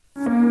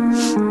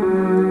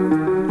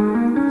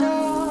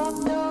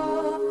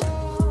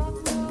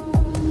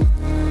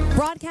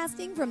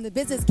the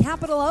business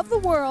capital of the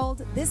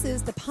world, this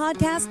is the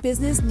Podcast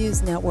Business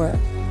News Network.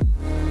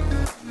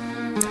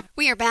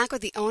 We are back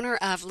with the owner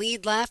of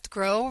Lead Left,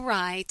 Grow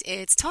Right.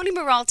 It's Tony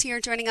Mauralte here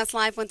joining us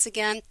live once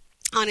again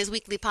on his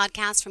weekly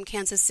podcast from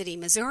Kansas City,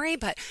 Missouri,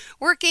 but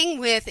working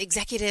with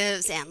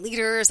executives and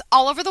leaders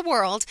all over the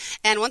world.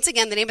 And once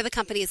again, the name of the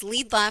company is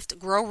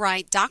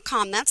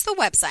leadleftgrowright.com. That's the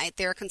website.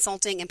 They're a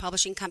consulting and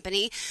publishing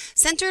company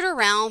centered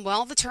around,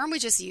 well, the term we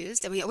just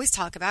used, and we always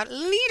talk about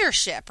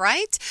leadership,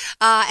 right?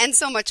 And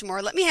so much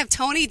more. Let me have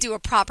Tony do a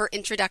proper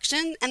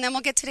introduction, and then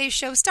we'll get today's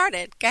show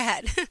started. Go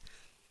ahead.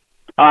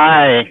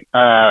 Hi.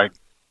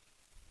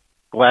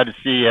 Glad to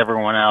see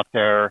everyone out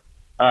there.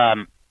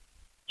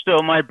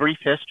 So my brief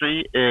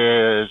history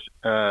is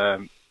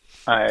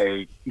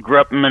I grew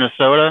up in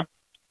Minnesota,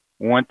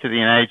 went to the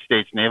United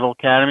States Naval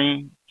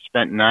Academy,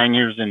 spent 9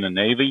 years in the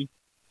Navy.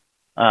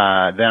 Then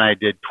I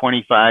did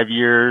 25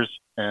 years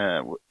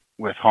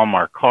with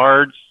Hallmark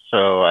Cards.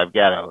 So I've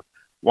got a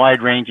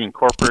wide-ranging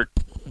corporate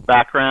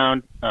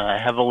background,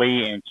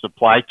 heavily in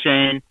supply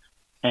chain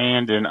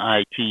and in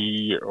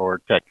IT or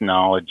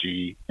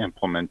technology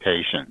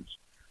implementations.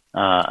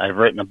 I've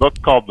written a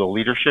book called The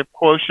Leadership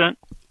Quotient.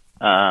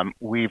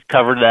 We've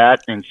covered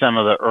that in some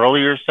of the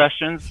earlier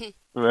sessions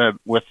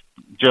with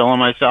Jill and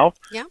myself.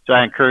 Yeah. So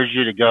I encourage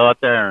you to go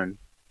out there and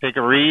take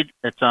a read.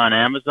 It's on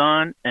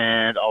Amazon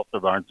and also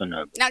Barnes &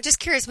 Noble. Now, just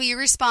curious, were you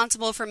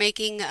responsible for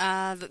making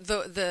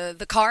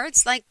the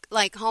cards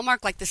like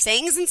Hallmark, like the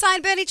sayings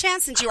inside by any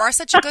chance, since you are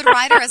such a good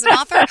writer as an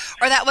author,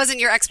 or that wasn't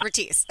your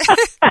expertise?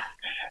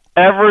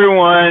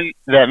 Everyone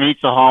that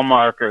meets a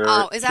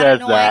Hallmarker is that says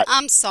annoying? that.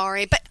 I'm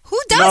sorry, but who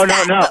does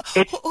that? No.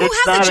 Who it's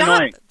has not a job?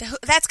 annoying.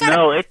 That's got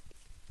No,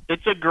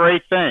 it's a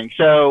great thing.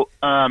 So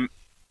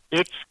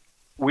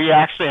we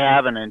actually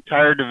have an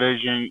entire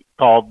division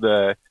called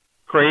the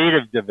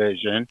Creative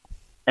Division,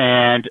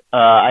 and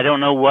I don't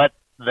know what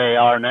they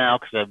are now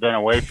because I've been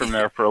away from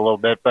there for a little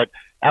bit. But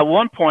at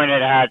one point,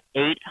 it had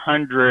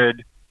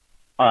 800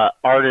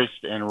 artists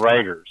and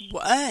writers.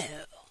 Wow.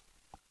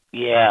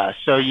 Yeah,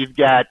 so you've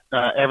got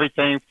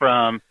everything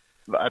from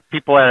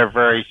people that are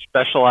very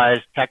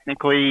specialized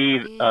technically,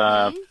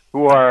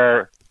 who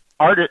are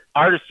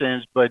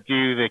artisans but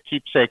do the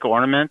keepsake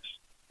ornaments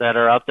that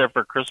are out there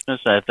for Christmas.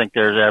 I think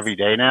there's every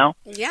day now.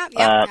 Yeah,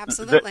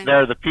 absolutely.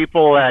 They're the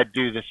people that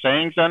do the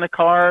sayings on the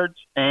cards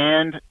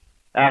and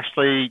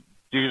actually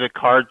do the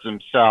cards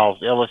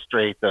themselves,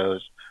 illustrate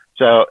those.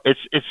 So it's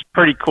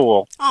pretty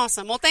cool.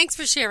 Awesome. Well, thanks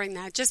for sharing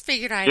that. Just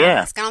figured I'd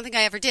ask. I don't think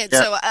I ever did.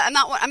 Yeah. So I'm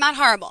not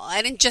horrible.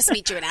 I didn't just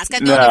meet you and ask.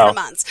 I've known you for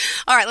months.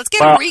 All right, let's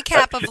get a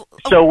recap of.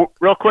 So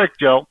real quick,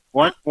 Jill,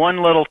 one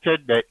little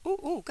tidbit.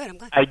 Ooh, good. I'm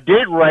glad. I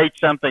did write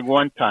something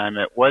one time.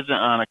 It wasn't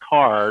on a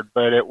card,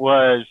 but it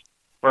was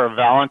for a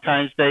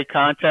Valentine's Day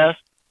contest,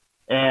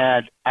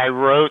 and I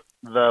wrote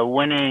the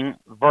winning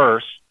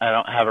verse. I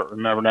don't have it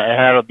remembered. It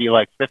had to be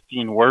like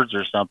 15 words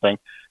or something.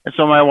 And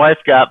so my wife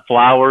got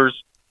flowers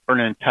for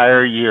an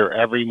entire year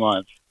every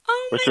month,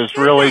 which is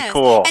really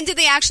cool. And did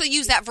they actually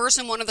use that verse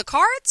in one of the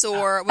cards,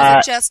 or was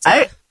it just?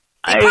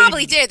 They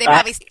probably did. They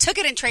probably took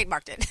it and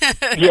trademarked it.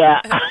 Yeah,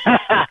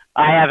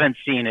 I haven't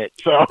seen it.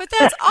 So, but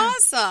that's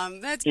awesome.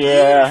 That's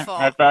yeah, beautiful.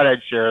 I thought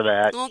I'd share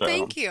that. Well,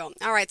 thank you.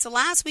 All right, so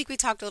last week we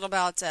talked a little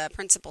about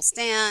principal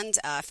stand,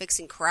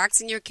 fixing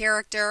cracks in your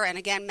character, and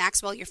again,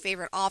 Maxwell, your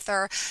favorite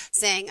author,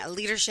 saying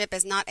leadership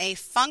is not a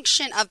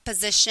function of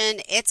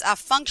position; it's a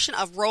function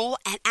of role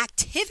and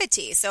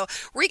activity. So,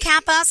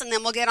 recap us, and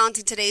then we'll get on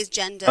to today's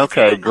agenda.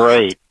 Okay,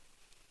 great.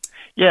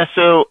 Yeah,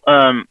 so.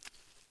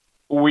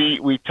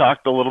 We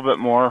talked a little bit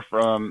more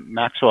from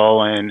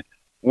Maxwell, and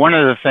one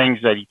of the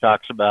things that he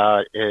talks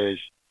about is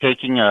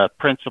taking a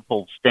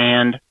principled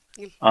stand,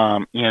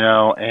 and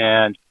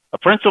a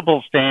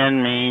principled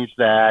stand means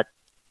that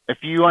if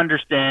you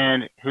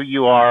understand who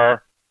you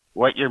are,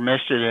 what your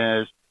mission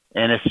is,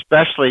 and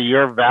especially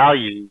your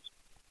values,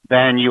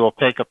 then you will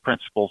take a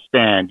principled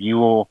stand. You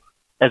will,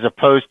 as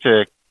opposed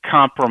to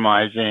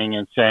compromising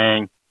and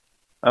saying,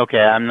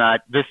 okay,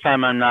 this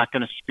time I'm not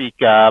going to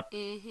speak up,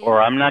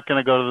 or I'm not going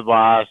to go to the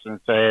boss and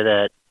say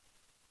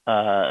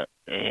that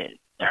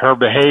her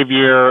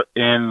behavior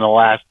in the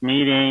last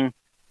meeting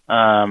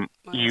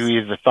you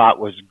either thought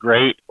was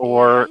great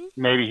or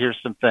maybe here's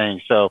some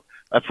things. So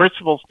a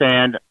principled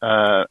stand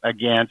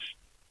against,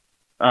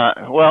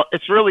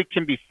 it's really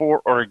can be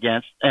for or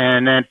against,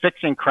 and then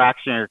fixing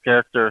cracks in your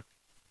character.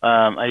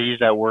 I use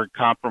that word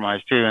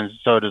compromise too, and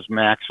so does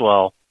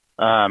Maxwell.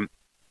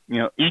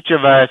 Each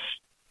of us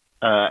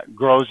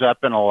grows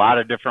up in a lot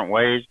of different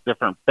ways,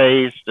 different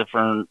phase,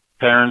 different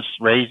parents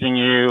raising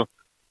you,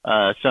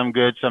 some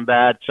good, some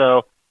bad.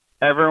 So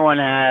everyone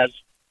has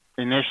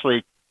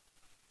initially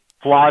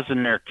flaws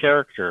in their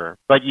character,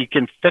 but you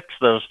can fix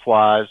those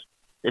flaws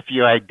if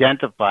you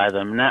identify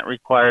them, and that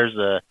requires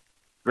a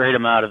great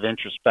amount of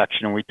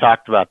introspection. We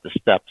talked about the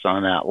steps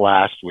on that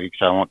last week,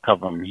 so I won't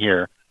cover them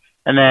here.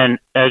 And then,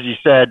 as you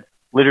said,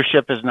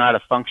 leadership is not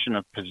a function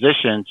of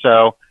position.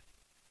 So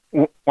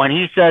when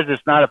he says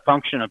it's not a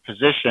function of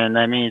position,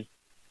 that means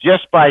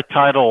just by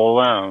title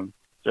alone.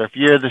 So if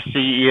you're the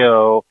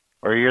CEO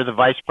or you're the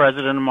vice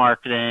president of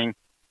marketing,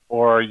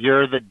 or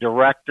you're the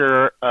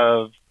director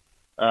of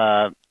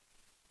a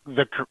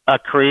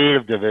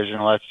creative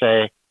division, let's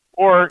say,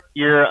 or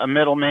you're a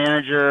middle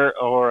manager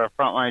or a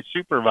frontline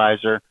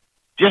supervisor,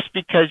 just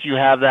because you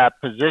have that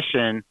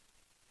position,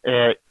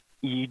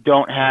 you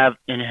don't have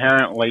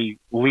inherently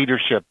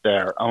leadership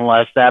there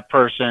unless that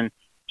person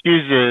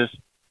chooses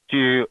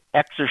to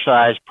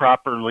exercise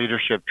proper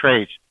leadership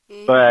traits.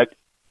 Mm-hmm. But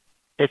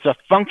it's a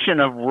function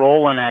of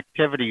role and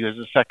activity is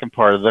the second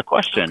part of the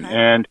question. Okay.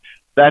 And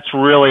that's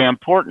really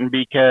important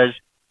because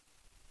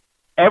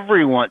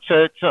everyone,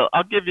 so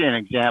I'll give you an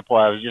example.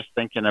 I was just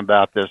thinking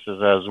about this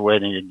as I was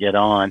waiting to get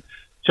on.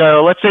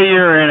 So let's say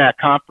you're in a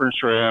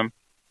conference room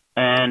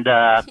and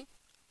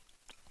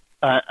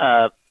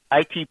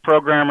IT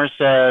programmer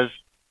says,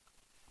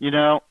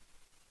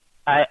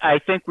 I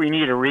think we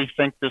need to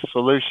rethink this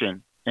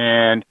solution.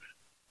 And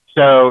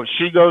so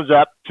she goes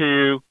up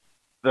to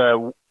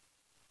the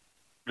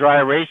dry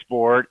erase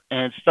board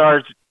and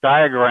starts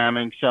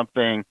diagramming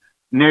something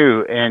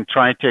new and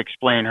trying to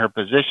explain her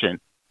position.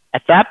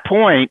 At that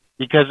point,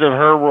 because of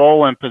her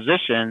role and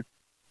position,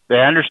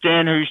 they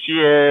understand who she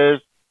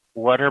is,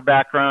 what her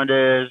background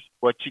is,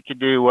 what she can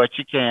do, what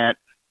she can't.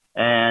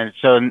 And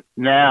so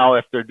now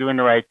if they're doing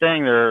the right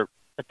thing, they're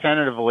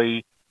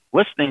attentively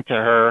listening to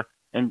her.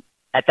 And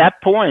at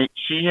that point,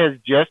 she has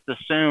just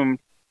assumed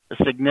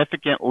a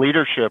significant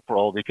leadership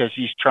role because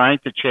she's trying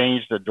to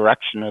change the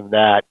direction of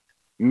that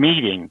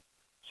meeting.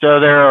 So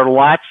there are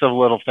lots of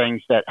little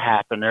things that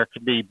happen. There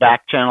could be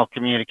back channel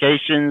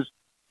communications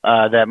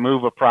that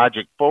move a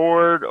project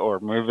forward or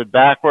move it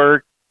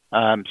backward.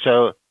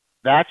 So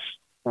that's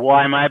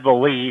why my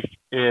belief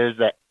is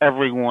that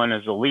everyone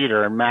is a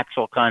leader. And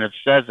Maxwell kind of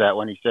says that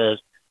when he says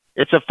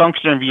it's a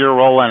function of your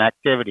role and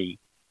activity.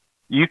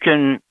 You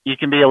can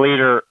be a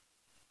leader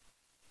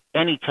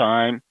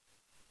anytime,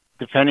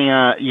 depending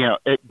on,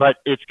 but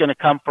it's going to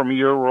come from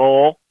your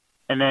role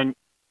and then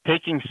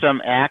taking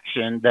some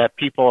action that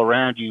people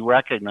around you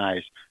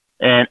recognize.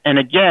 And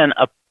again,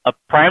 a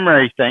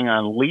primary thing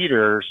on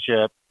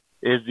leadership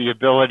is the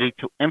ability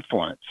to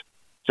influence.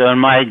 So in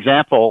my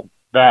example,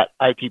 that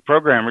IT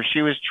programmer,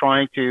 she was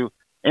trying to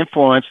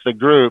influence the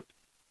group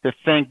to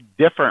think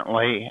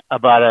differently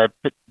about a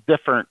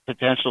different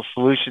potential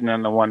solution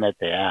than the one that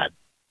they had.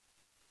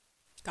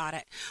 Got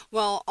it.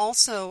 Well,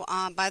 also,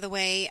 by the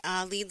way,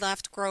 Lead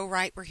Left, Grow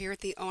Right. We're here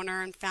with the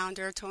owner and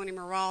founder, Tony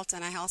Maralt,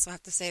 and I also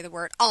have to say the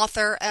word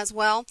author as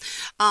well.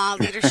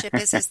 Leadership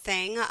is his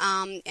thing.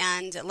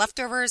 And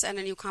leftovers and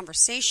a new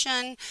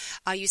conversation.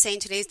 You say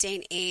in today's day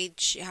and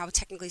age, how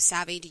technically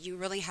savvy do you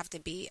really have to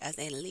be as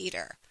a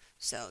leader?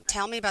 So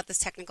tell me about this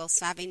technical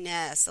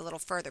savviness a little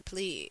further,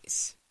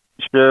 please.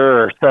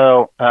 Sure.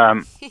 So,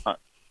 well,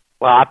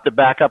 I have to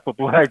back up with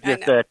what I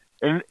just said.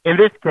 In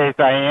this case,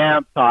 I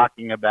am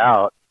talking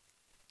about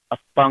a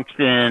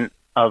function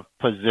of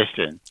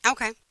position.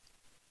 Okay.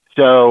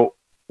 So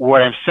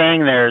what I'm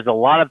saying there is a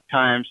lot of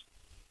times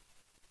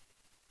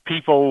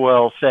people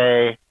will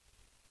say,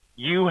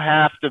 you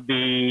have to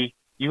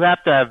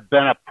have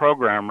been a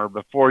programmer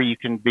before you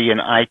can be an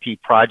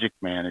IT project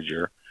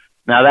manager.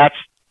 Now that's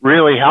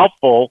really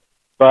helpful,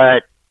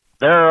 but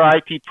there are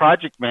IT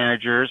project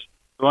managers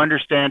who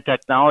understand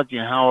technology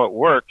and how it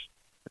works.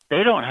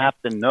 They don't have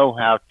to know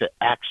how to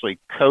actually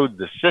code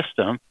the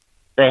system.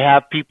 They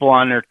have people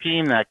on their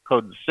team that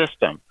code the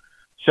system.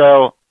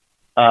 So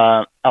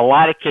a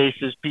lot of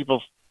cases,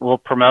 people will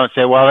promote and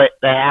say, well,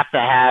 they have to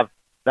have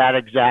that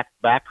exact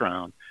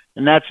background.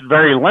 And that's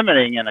very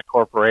limiting in a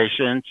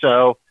corporation.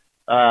 So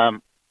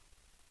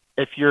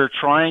if you're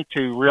trying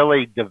to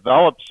really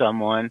develop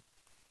someone,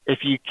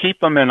 if you keep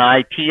them in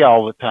IT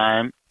all the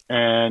time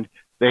and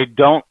they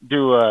don't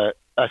do a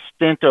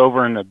stint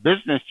over in the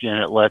business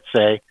unit, let's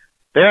say,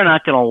 they're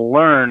not going to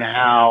learn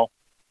how,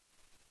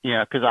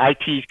 because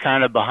IT is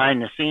kind of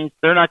behind the scenes.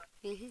 They're not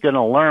going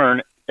to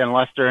learn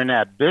unless they're in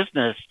that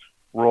business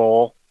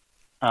role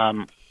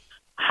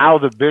how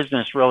the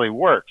business really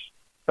works.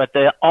 But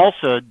they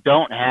also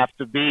don't have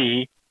to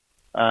be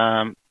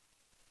a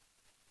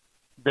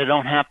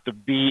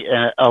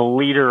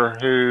leader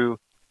who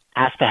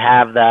has to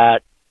have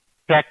that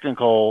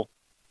technical,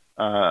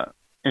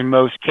 in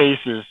most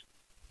cases,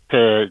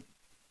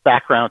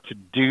 background to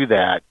do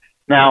that.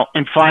 Now,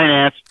 in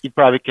finance, you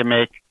probably can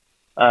make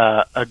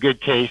a good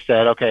case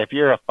that, okay, if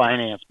you're a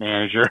finance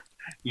manager,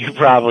 you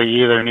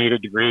probably either need a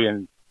degree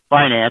in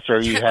finance or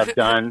you have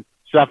done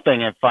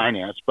something in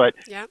finance. But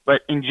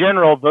in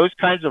general, those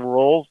kinds of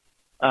roles,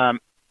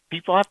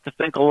 people have to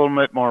think a little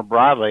bit more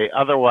broadly.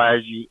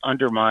 Otherwise, you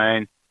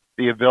undermine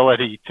the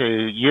ability to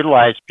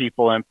utilize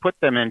people and put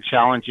them in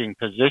challenging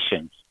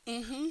positions.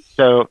 Mm-hmm.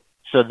 So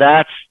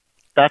that's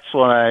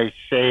what I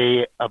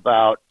say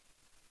about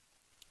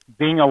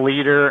being a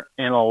leader.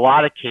 In a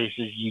lot of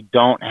cases, you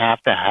don't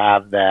have to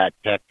have that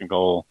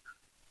technical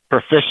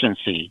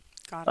proficiency.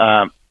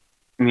 And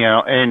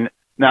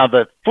now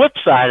the flip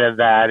side of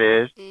that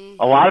is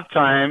a lot of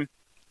time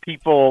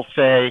people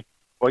say,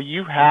 well,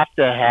 you have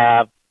to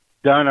have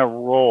done a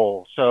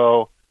role.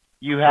 So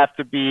you have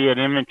to be an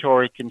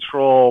inventory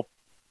control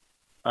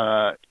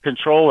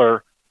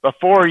controller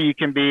before you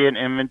can be an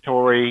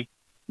inventory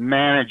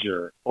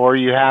manager, or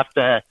you have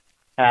to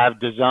have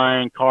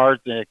design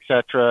cards,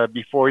 etc.,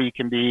 before you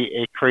can be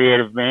a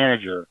creative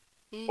manager.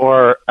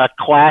 Or a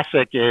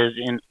classic is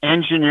in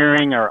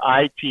engineering or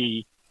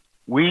IT,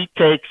 we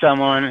take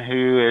someone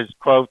who is,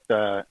 quote,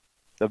 the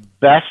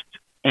best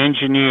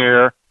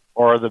engineer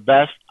or the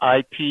best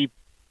IT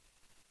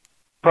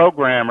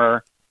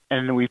programmer,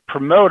 and we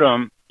promote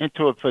them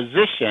into a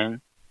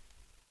position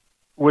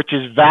which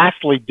is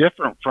vastly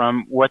different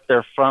from what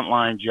their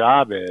frontline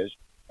job is.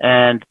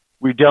 And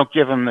we don't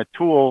give them the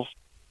tools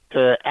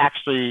to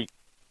actually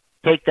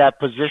take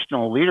that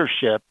positional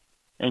leadership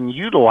and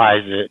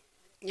utilize it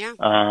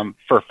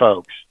for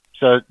folks.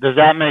 So does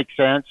that make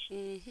sense?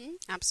 Mm-hmm.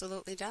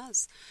 Absolutely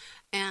does.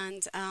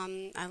 And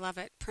I love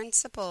it.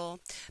 Principal,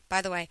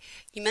 by the way,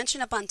 you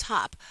mentioned up on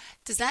top.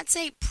 Does that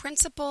say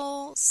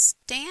principal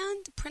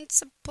stand?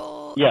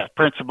 Principal? Yeah,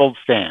 principled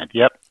stand.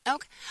 Yep.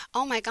 Okay.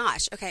 Oh my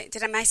gosh. Okay.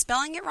 Am I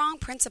spelling it wrong?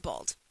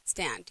 Principled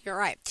stand. You're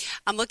right.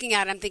 I'm looking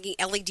at it. I'm thinking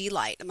LED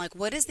light. I'm like,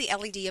 what is the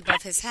LED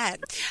above his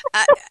head?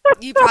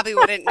 You probably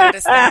wouldn't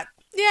notice that.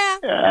 Yeah.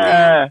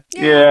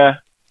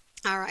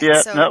 All right.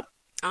 Yeah. So, nope.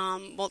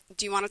 Well,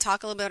 do you want to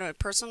talk a little bit about a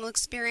personal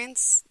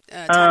experience,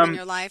 time in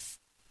your life?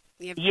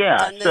 You've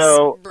done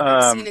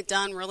this, seen it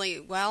done really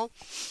well.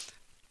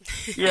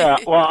 Yeah,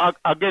 well,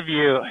 I'll give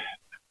you.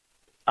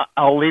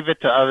 I'll leave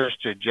it to others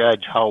to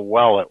judge how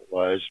well it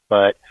was,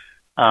 but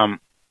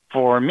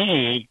for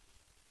me,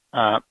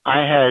 I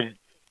had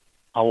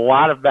a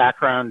lot of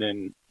background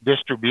in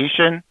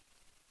distribution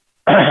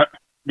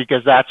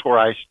because that's where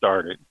I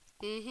started.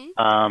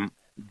 Mm-hmm.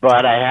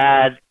 But I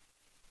had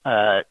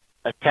a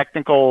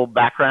technical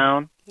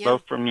background,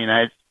 both from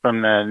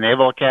the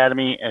Naval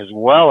Academy as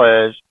well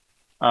as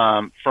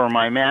for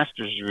my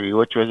master's degree,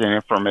 which was in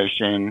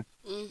information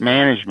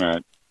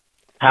management.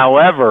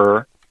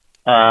 However,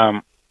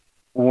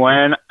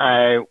 when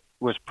I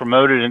was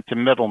promoted into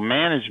middle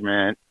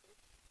management,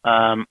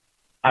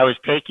 I was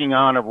taking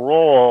on a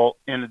role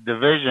in a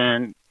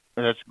division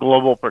that's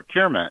global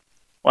procurement.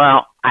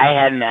 Well, I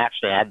hadn't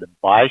actually had to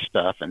buy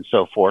stuff and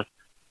so forth,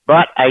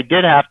 but I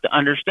did have to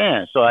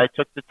understand. So I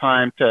took the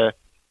time to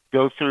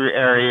go through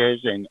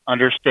areas and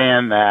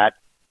understand that.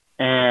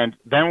 And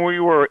then we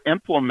were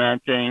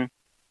implementing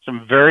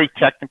some very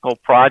technical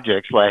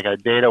projects like a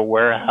data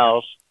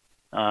warehouse,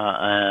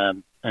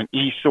 an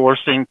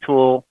e-sourcing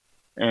tool,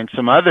 and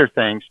some other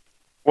things.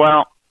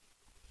 Well,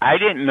 I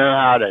didn't know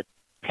how to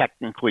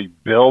technically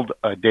build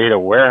a data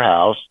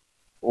warehouse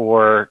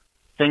or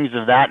things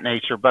of that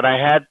nature, but I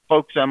had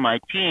folks on my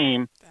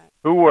team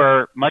who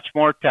were much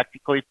more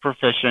technically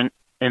proficient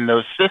in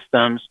those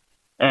systems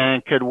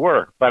and could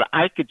work. But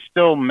I could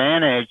still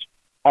manage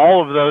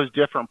all of those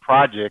different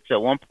projects.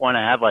 At one point,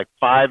 I had like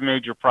 5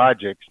 major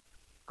projects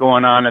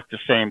going on at the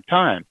same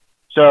time.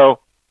 So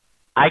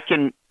I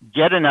can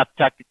get enough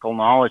technical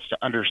knowledge to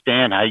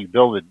understand how you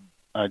build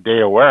a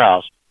data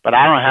warehouse, but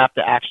I don't have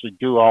to actually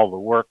do all the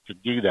work to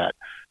do that.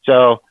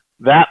 So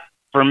that,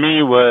 for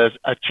me, was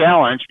a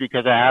challenge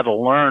because I had to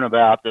learn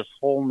about this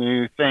whole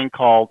new thing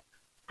called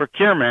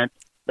procurement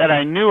that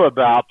I knew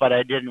about, but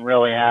I didn't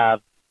really have.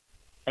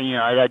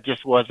 That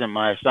just wasn't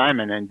my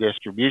assignment in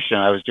distribution.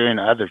 I was doing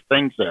other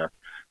things there.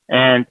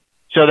 And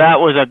so that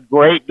was a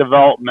great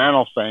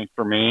developmental thing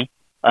for me.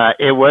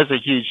 It was a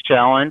huge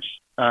challenge,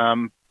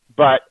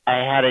 but I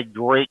had a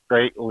great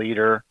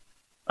leader,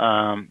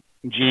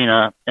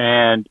 Gina,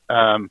 and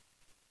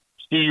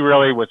she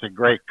really was a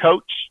great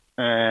coach.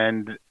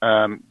 And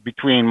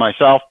between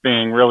myself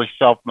being really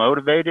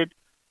self-motivated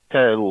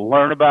to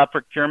learn about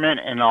procurement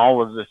and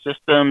all of the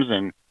systems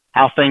and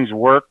how things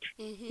worked,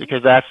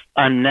 because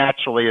I'm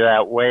naturally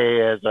that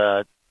way as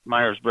a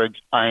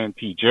Myers-Briggs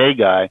INTJ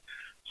guy.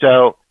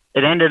 So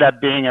it ended up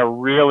being a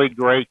really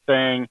great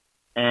thing,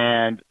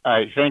 and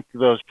I think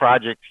those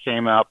projects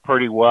came out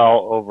pretty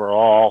well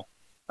overall.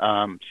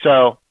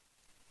 So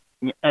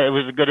it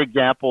was a good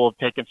example of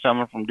taking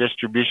someone from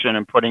distribution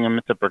and putting them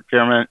into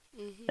procurement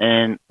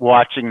and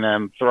watching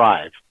them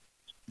thrive,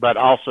 but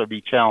also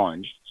be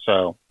challenged.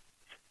 So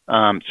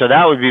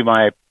that would be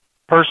my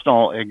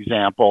personal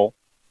example.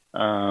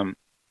 So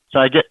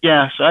I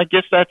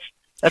guess that's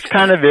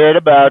kind of it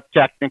about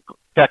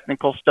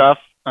technical stuff.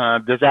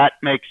 Does that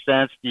make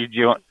sense? Did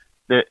you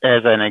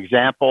as an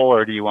example,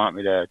 or do you want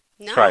me to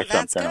try something? No,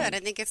 that's good. I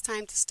think it's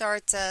time to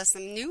start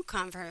some new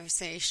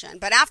conversation.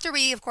 But after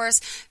we, of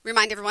course,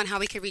 remind everyone how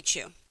we can reach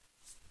you.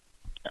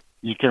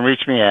 You can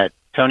reach me at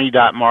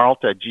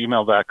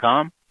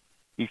tony.maralt@gmail.com.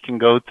 You can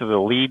go to the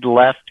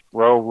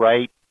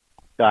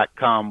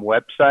leadleftgrowright.com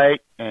website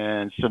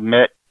and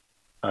submit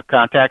a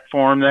contact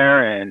form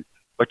there and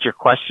what your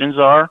questions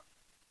are.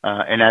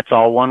 And that's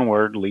all one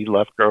word, Lead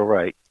Left Grow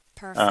Right.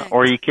 Perfect.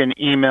 Or you can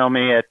email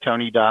me at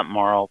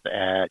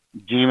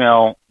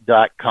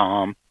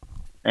tony.maralt@gmail.com.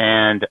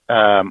 And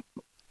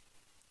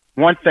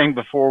one thing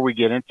before we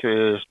get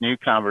into this new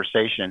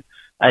conversation,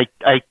 I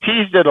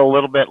teased it a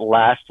little bit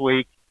last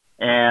week,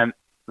 and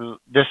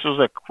this was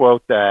a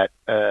quote that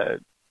a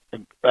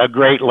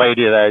great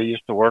lady that I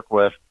used to work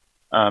with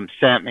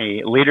sent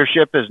me.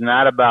 Leadership is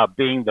not about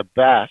being the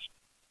best.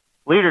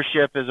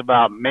 Leadership is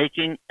about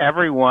making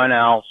everyone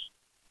else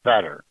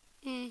better.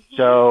 Mm-hmm.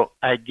 So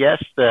I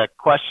guess the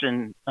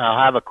question, I'll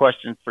have a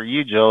question for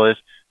you, Jill, is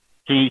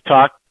can you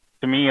talk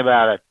to me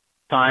about a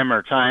time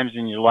or times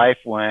in your life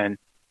when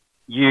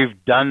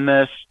you've done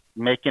this,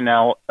 making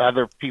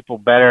other people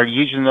better,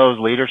 using those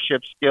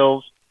leadership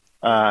skills,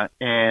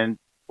 and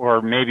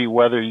or maybe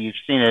whether you've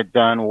seen it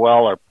done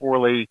well or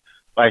poorly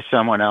by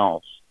someone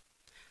else?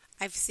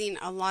 I've seen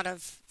a lot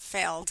of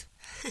failed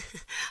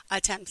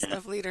attempts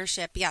of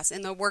leadership, yes,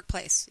 in the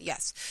workplace,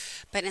 yes.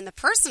 But in the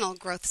personal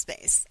growth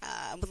space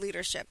with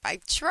leadership, I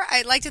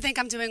like to think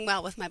I'm doing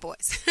well with my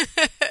boys.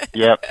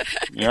 Yep.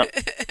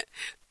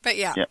 But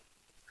yeah. Yep.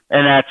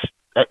 And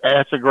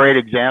that's a great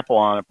example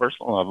on a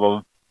personal level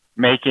of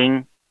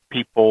making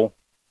people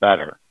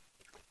better.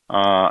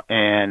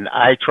 And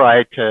I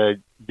try to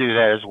do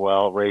that as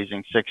well,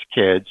 raising 6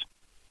 kids.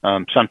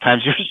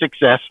 Sometimes you're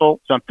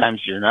successful,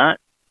 sometimes you're not.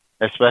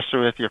 Especially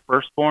with your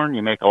firstborn,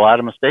 you make a lot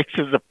of mistakes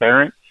as a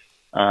parent.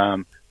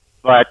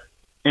 But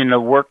in the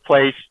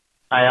workplace,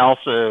 I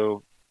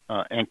also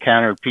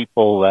encountered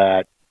people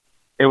that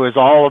it was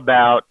all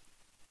about,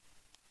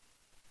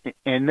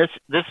 and this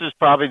is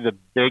probably the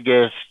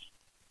biggest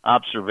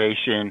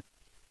observation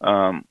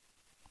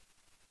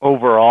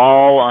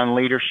overall on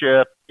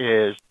leadership,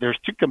 is there's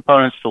 2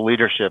 components to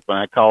leadership, and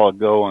I call it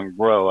go and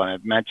grow, and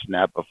I've mentioned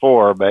that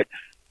before. But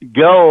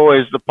go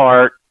is the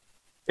part,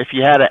 if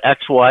you had an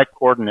XY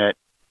coordinate,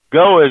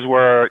 go is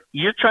where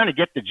you're trying to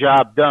get the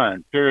job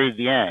done, period,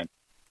 the end.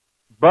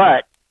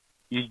 But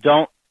you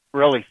don't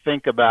really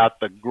think about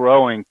the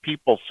growing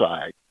people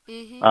side.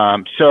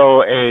 Mm-hmm.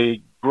 So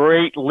a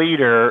great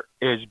leader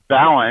is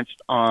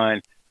balanced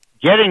on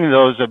getting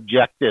those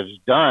objectives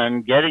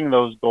done, getting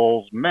those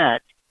goals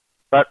met,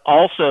 but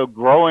also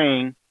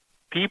growing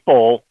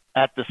people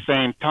at the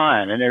same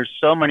time. And there's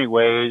so many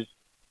ways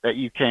that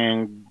you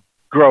can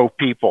grow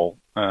people.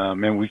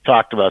 And we've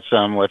talked about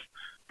some with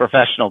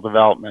professional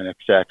development, et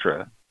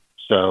cetera.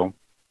 So,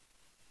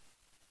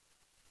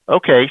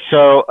 okay.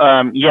 So,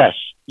 yes,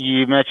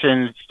 you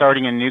mentioned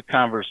starting a new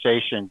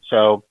conversation.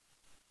 So,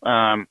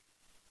 we're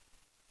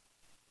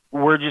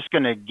just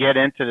going to get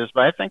into this,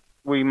 but I think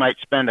we might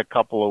spend a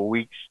couple of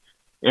weeks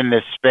in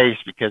this space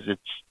because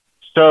it's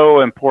so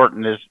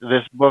important.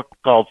 This book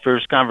called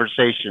Fierce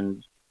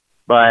Conversations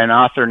by an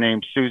author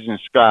named Susan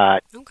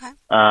Scott,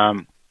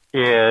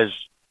 is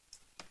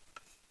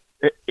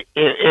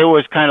it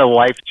was kind of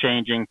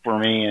life-changing for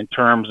me in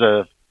terms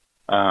of,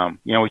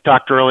 we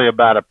talked earlier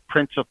about a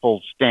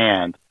principled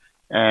stand,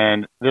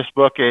 and this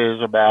book is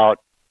about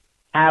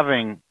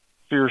having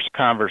fierce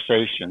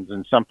conversations,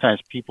 and sometimes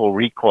people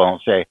recoil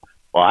and say,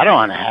 well, I don't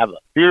want to have a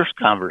fierce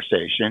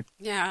conversation.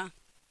 Yeah.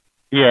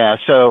 Yeah,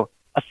 so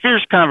a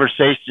fierce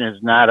conversation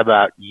is not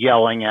about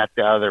yelling at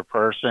the other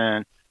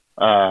person,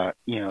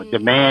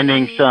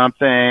 demanding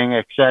something,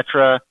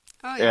 etc.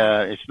 Oh,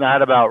 yeah. It's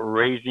not about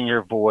raising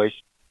your voice.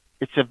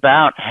 It's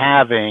about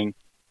having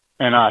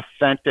an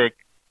authentic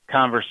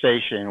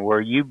conversation where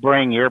you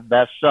bring your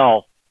best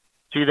self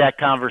to that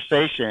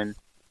conversation.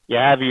 You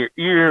have your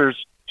ears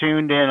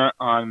tuned in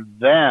on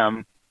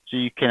them so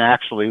you can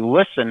actually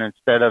listen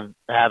instead of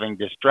having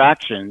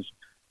distractions.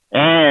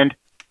 And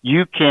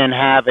you can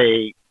have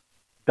a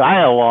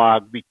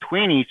dialogue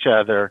between each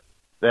other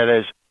that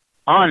is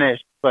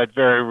honest but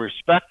very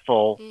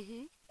respectful.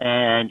 Mm-hmm.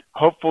 And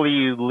hopefully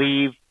you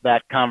leave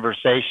that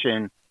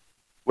conversation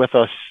with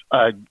a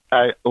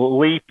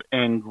leap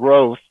in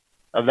growth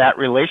of that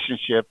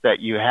relationship that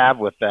you have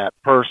with that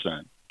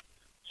person.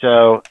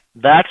 So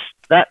that.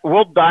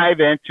 We'll dive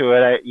into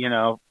it.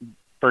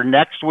 For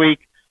next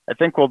week, I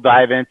think we'll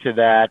dive into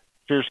that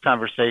fierce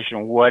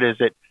conversation. What is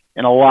it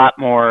in a lot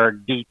more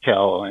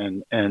detail?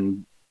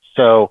 And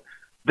so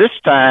this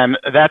time,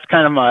 that's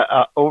kind of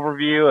my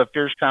overview of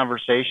fierce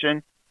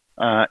conversation.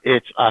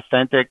 It's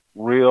authentic,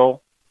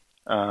 real,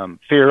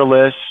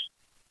 fearless,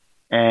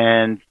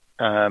 and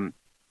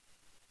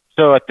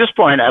so at this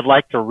point, I'd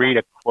like to read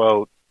a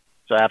quote.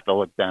 So I have to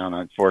look down,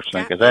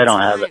 unfortunately, because I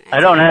don't have it. I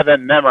don't have it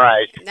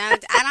memorized. No, I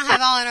don't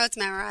have all the notes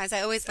memorized.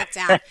 I always look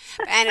down,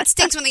 and it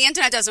stinks when the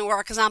internet doesn't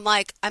work because I'm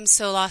like, I'm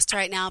so lost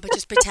right now, but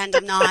just pretend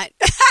I'm not.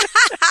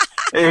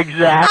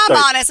 Exactly.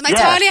 I'm honest. I'm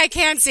like, Tony, I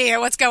can't see it.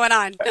 What's going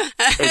on?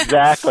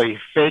 Exactly.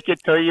 Fake it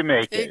till you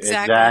make it.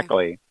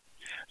 Exactly.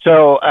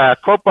 So,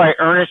 quote by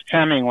Ernest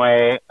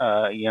Hemingway,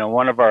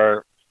 one of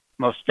our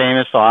most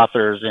famous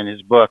authors, in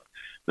his book,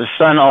 The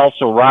Sun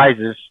Also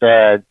Rises,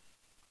 said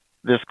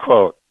this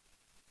quote: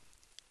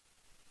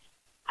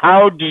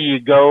 "How do you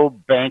go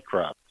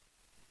bankrupt?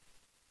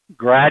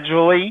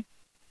 Gradually,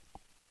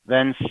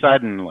 then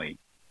suddenly."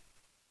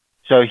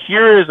 So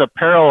here is a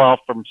parallel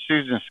from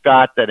Susan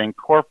Scott that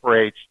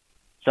incorporates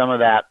some of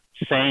that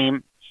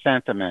same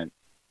sentiment.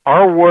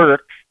 Our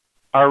work,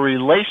 our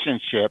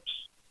relationships,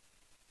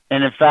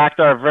 and in fact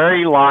our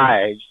very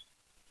lives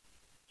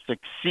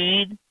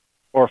succeed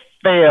or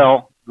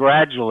fail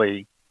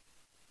gradually,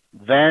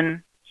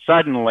 then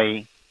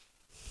suddenly,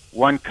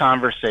 one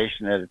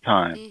conversation at a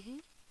time. Mm-hmm.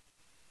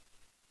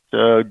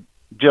 So,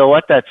 Jill,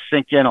 let that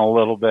sink in a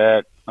little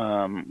bit.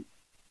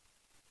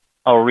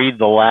 I'll read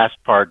the last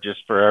part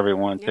just for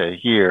everyone to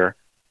hear.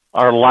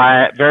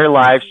 Our very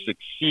lives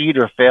succeed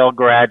or fail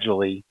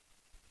gradually,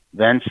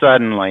 then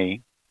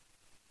suddenly,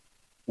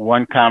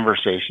 one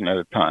conversation at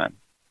a time.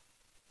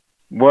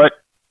 What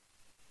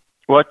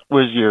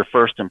was your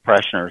first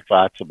impression or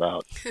thoughts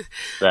about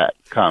that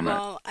comment?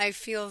 Well, I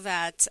feel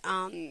that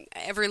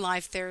every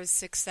life there's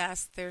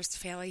success, there's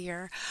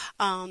failure,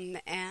 and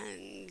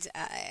it's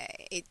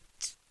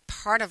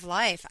part of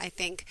life. I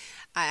think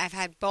I've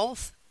had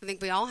both. I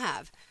think we all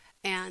have.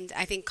 And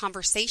I think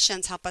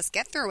conversations help us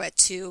get through it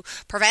to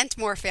prevent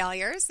more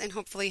failures and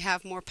hopefully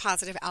have more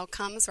positive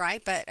outcomes,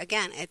 right? But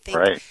again, I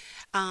think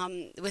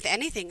with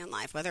anything in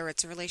life, whether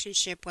it's a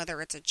relationship,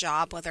 whether it's a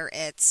job, whether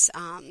it's,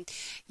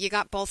 you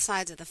got both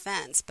sides of the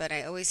fence. But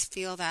I always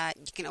feel that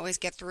you can always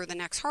get through the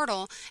next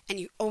hurdle and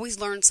you always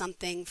learn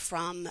something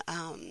from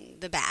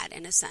the bad,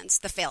 in a sense,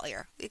 the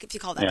failure, if you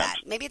call that bad.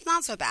 Maybe it's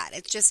not so bad.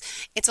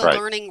 It's a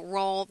learning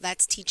role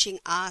that's teaching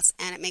us,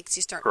 and it makes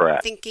you start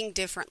thinking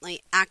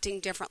differently,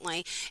 acting differently.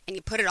 And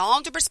you put it all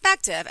into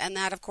perspective, and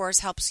that, of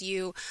course, helps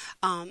you,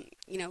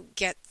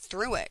 get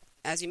through it.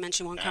 As you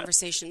mentioned, one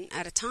conversation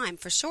at a time,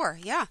 for sure.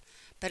 Yeah,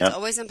 but it's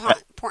always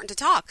important to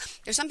talk.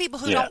 There's some people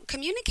who don't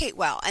communicate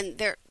well, and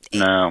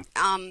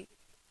and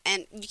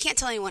you can't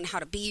tell anyone how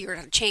to be or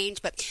how to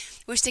change. But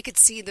I wish they could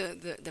see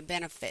the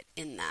benefit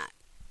in that.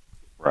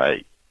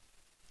 Right.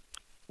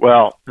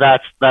 Well,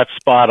 that's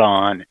spot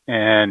on,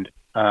 and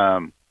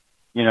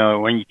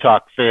when you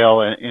talk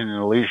fail in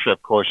the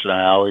leadership quotient,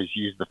 I always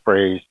use the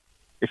phrase,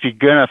 if you're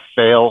going to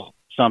fail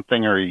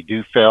something or you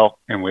do fail,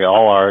 and we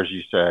all are, as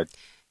you said,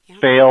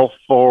 fail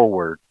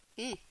forward.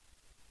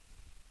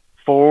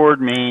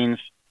 Forward means,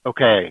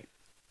 okay,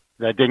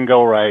 that didn't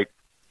go right.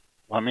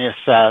 Let me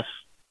assess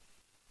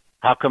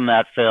how come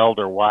that failed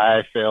or why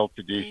I failed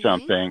to do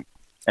something.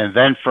 And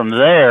then from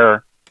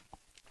there,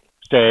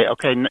 say,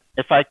 okay,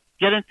 if I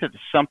get into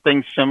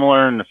something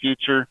similar in the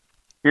future,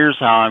 here's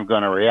how I'm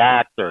going to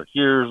react, or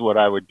here's what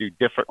I would do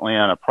differently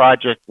on a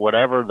project,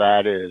 whatever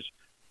that is,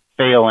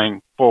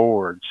 failing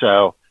forward.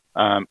 So,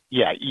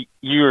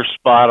 you're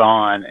spot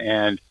on.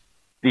 And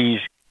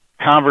these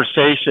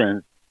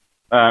conversations,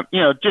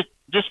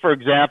 just for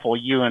example,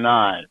 you and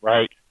I,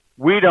 right?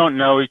 We don't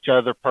know each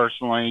other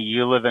personally.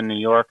 You live in New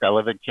York. I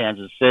live in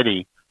Kansas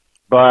City.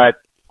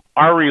 But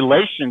our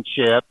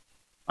relationship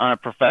on a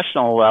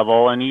professional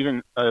level and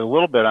even a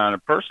little bit on a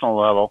personal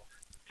level,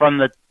 from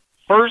the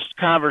first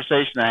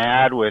conversation I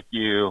had with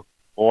you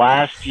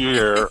last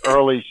year,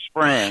 early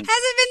spring. Has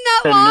it been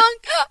that long?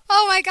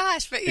 Oh my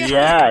gosh! But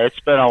yeah, it's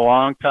been a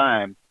long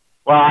time.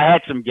 Well, I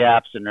had some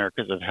gaps in there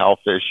because of health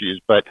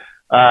issues, but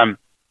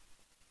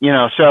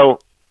so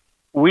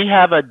we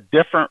have a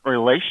different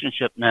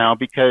relationship now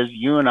because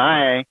you and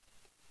I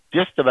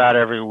just about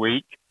every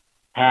week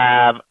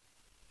have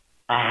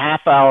a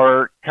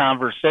half-hour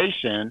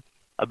conversation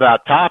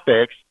about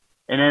topics,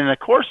 and in the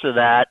course of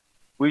that,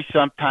 we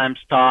sometimes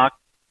talk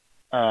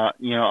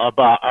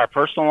about our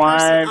personal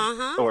lives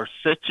or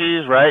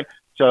situations, right?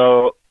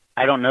 So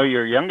I don't know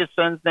your youngest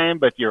son's name,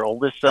 but your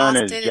oldest son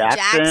is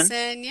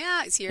Jackson.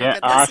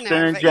 Austin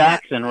and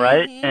Jackson,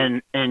 right?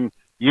 And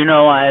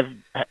I've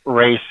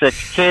raised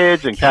 6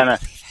 kids and kind of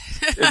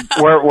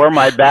where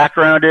my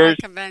background is.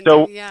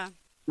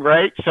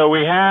 Right? So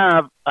we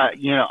have,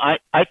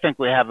 I think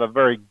we have a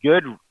very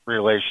good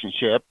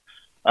relationship.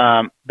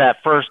 That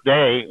first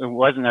day, it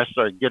wasn't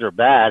necessarily good or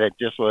bad. It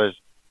just was,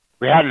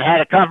 we hadn't had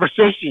a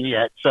conversation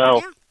yet.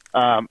 So,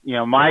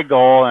 my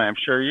goal, and I'm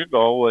sure your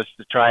goal, was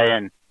to try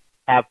and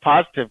have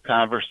positive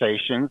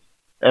conversations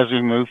as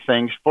we move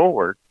things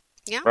forward.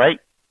 Yeah. Right?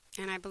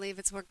 And I believe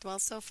it's worked well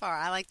so far.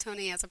 I like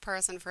Tony as a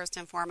person first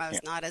and foremost,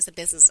 not as a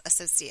business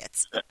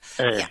associate.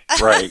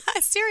 Right.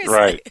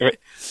 Seriously.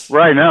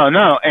 Right.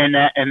 No.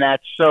 And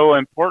that's so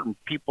important.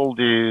 People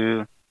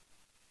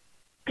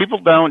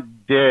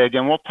don't dig,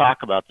 and we'll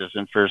talk about this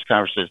in first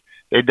conversations.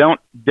 They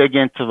don't dig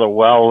into the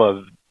well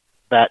of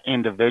that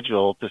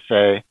individual to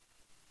say,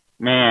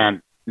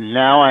 man,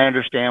 now I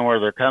understand where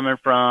they're coming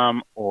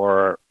from,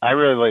 or I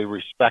really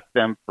respect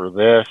them for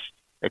this,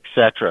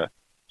 etc.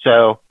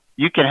 So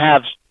you can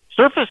have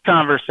surface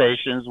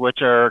conversations,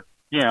 which are,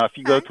 if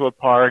you go to a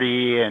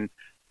party and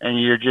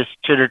you're just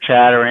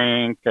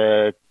chitter-chattering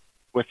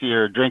with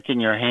your drink in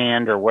your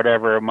hand or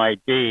whatever it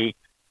might be,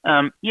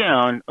 and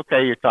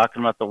you're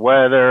talking about the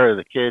weather or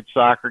the kids'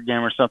 soccer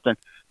game or something,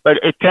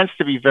 but it tends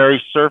to be very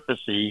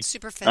surfacey.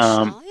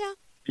 Superficial,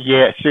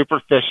 Yeah,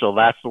 superficial.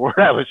 That's the word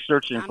I was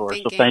searching for.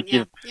 So thank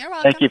you. You're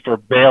welcome. Thank you for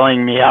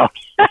bailing me out.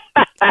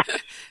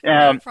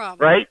 No problem.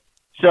 Right?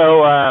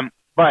 So,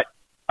 but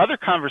other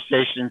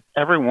conversations,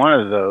 every one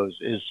of those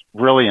is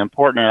really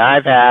important. And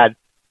I've had,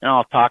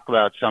 I'll talk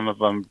about some of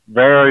them,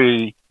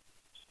 very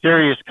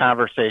serious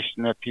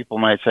conversation that people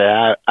might say,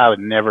 I would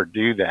never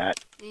do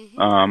that.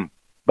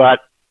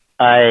 But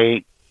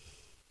I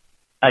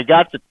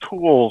got the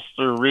tools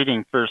through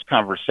reading First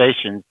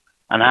Conversations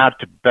on how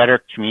to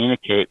better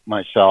communicate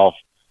myself,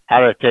 how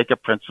to take a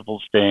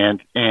principled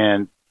stand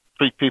and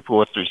treat people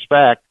with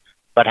respect,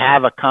 but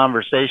have a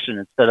conversation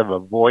instead of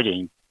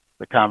avoiding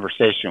the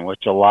conversation,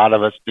 which a lot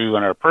of us do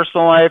in our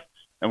personal life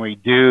and we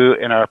do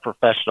in our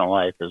professional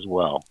life as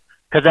well.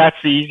 Because that's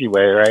the easy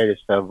way, right, is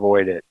to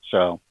avoid it.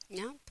 So,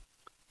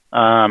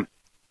 so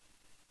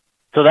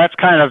that's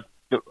kind of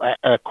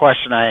a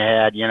question I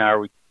had,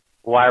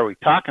 why are we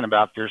talking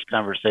about fierce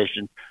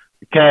conversation?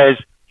 Because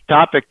the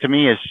topic to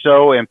me is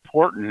so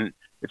important.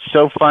 It's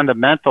so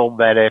fundamental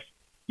that if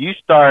you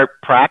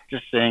start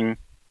practicing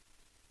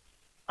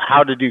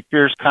how to do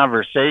fierce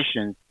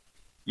conversations,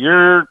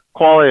 your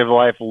quality of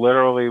life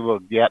literally will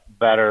get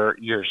better.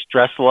 Your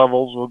stress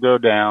levels will go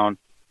down,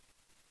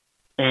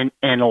 and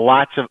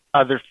lots of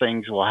other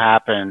things will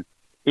happen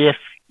if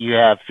you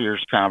have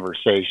fierce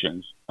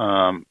conversations.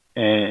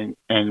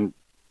 And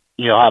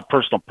you'll have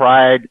personal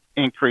pride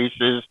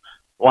increases,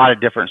 a lot of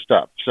different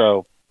stuff.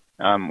 So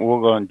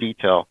we'll go in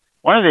detail.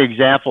 One of the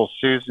examples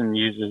Susan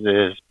uses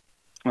is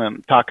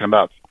talking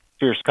about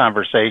fierce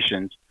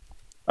conversations.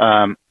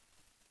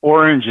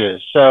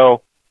 Oranges.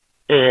 So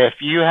if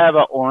you have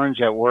an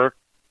orange at work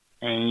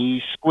and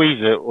you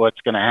squeeze it, what's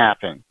going to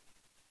happen?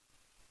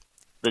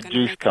 The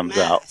juice comes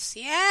out.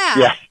 Yeah.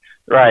 Yeah,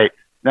 right.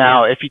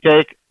 Now, if you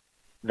take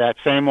that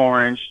same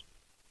orange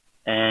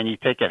and you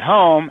take it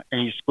home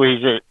and you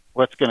squeeze it,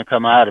 what's going to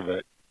come out of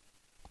it?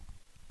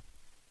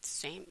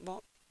 Same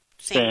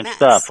mess.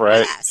 Stuff,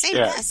 right? Yeah, same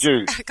mess.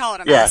 Juice. I call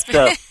it a mess.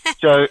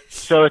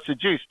 So it's a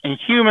juice. And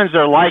humans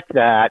are like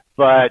that,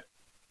 but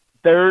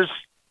there's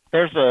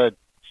a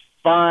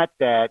thought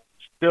that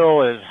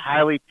still is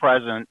highly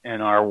present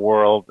in our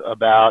world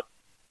about,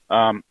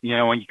 when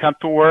you come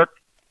to work,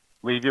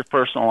 leave your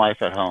personal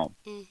life at home.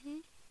 Mm-hmm.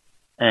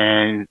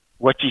 And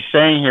what she's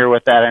saying here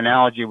with that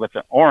analogy with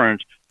the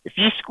orange, if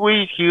you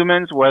squeeze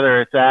humans,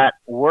 whether it's at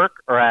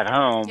work or at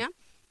home,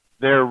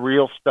 their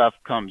real stuff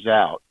comes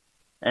out.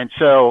 And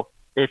so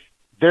if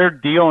they're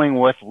dealing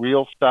with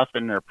real stuff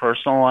in their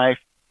personal life,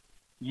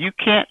 you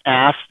can't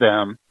ask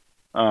them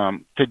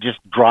to just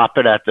drop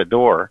it at the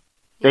door.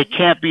 They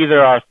can't be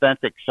their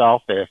authentic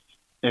self if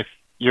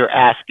you're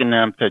asking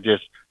them to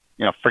just,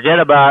 forget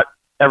about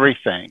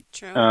everything.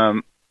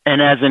 True.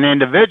 And as an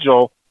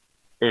individual,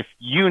 if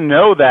you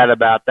know that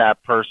about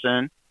that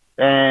person,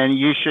 then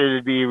you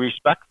should be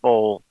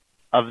respectful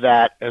of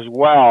that as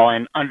well,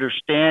 and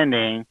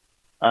understanding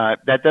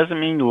that doesn't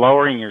mean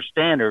lowering your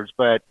standards,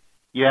 but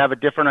you have a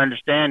different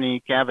understanding.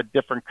 You can have a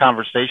different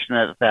conversation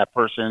with that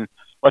person.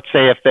 Let's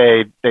say if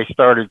they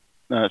started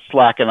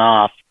slacking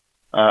off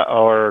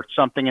or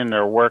something in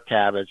their work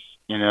habits,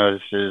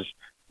 this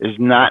is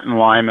not in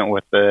alignment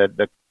with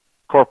the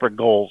corporate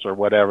goals or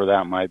whatever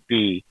that might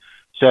be.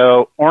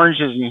 So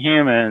oranges and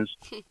humans,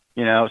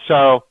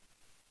 so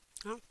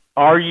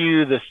are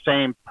you the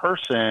same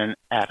person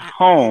at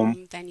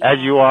home as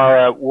you are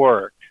at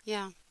work?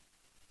 Yeah.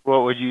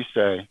 What would you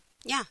say?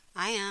 Yeah,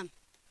 I am.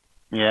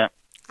 Yeah.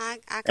 I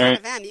kind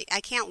of am.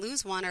 I can't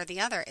lose one or the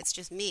other. It's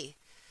just me.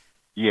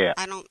 Yeah.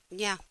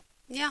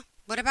 Yeah.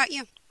 What about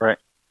you? Right.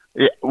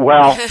 Yeah,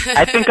 well,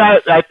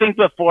 I think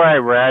before I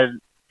read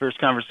Fierce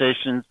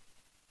Conversations,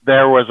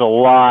 there was a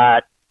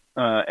lot,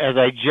 as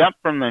I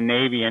jumped from the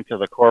Navy into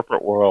the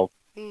corporate world,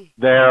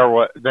 there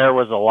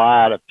was a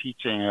lot of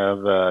teaching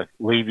of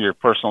leave your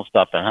personal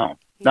stuff at home.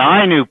 Now,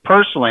 I knew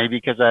personally,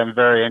 because I'm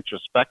very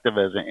introspective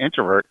as an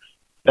introvert,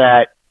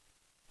 that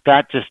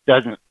just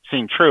doesn't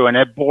seem true. And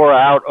it bore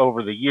out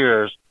over the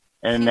years.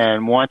 And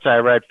then once I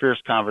read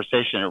Fierce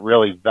Conversation, it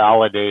really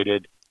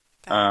validated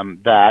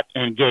that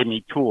and gave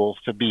me tools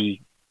to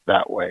be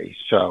that way.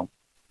 So,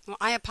 well,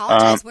 I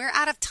apologize. We're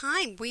out of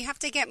time. We have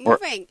to get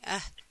moving.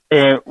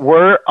 We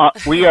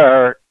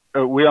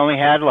only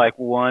had like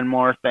one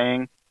more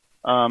thing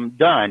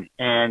done,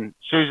 and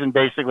Susan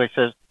basically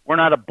says we're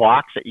not a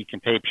box that you can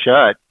tape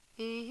shut,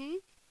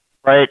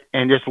 right,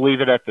 and just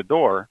leave it at the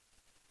door.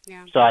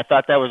 Yeah. So I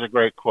thought that was a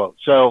great quote.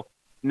 So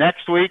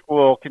next week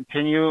we'll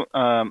continue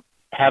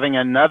having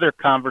another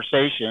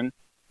conversation,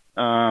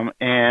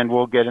 and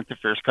we'll get into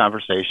Fierce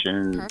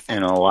Conversation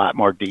in a lot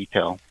more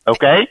detail.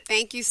 Okay?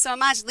 Thank you so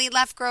much. Lead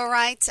Left, Grow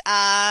Right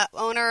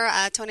owner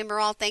Tony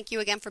Morrall, thank you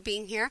again for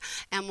being here,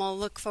 and we'll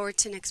look forward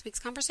to next week's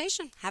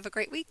conversation. Have a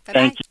great week. Bye-bye.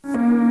 Thank you.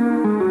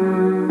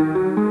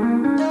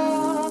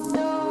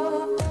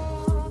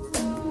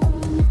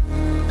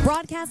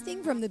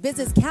 Broadcasting from the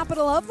business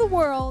capital of the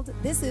world,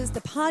 this is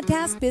the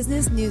Podcast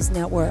Business News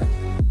Network.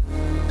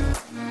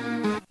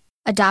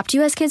 Adopt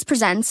US Kids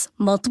presents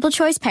Multiple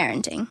Choice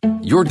Parenting.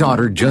 Your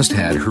daughter just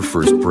had her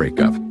first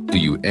breakup. Do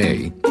you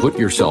A, put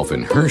yourself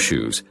in her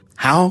shoes?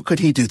 How could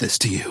he do this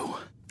to you?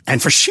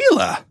 And for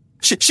Sheila,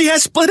 she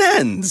has split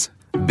ends.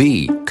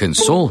 B,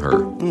 console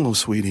her. Oh,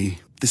 sweetie,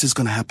 this is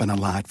going to happen a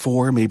lot.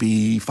 4,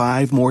 maybe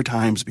 5 more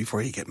times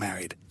before you get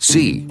married.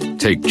 C,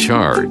 take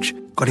charge.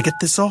 Got to get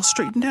this all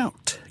straightened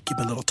out. Give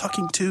a little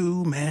talking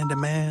to, man to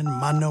man,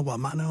 mano a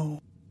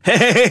mano.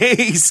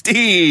 Hey,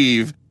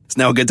 Steve! Is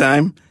now a good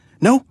time?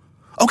 No?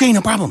 Okay,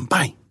 no problem.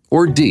 Bye.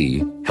 Or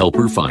D, help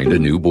her find a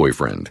new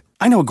boyfriend.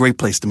 I know a great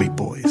place to meet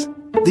boys.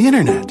 The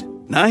internet.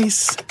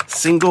 Nice,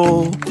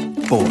 single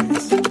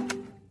boys.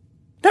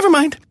 Never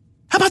mind.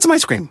 How about some some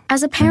ice cream.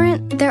 As a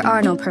parent, there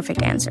are no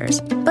perfect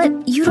answers.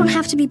 But you don't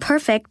have to be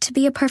perfect to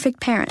be a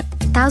perfect parent.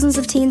 Thousands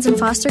of teens in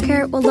foster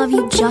care will love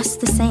you just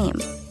the same.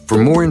 For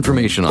more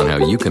information on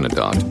how you can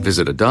adopt,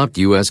 visit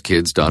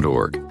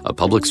adoptuskids.org. A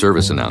public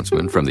service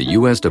announcement from the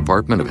U.S.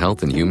 Department of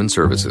Health and Human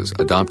Services,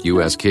 Adopt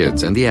U.S.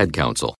 Kids, and the Ad Council.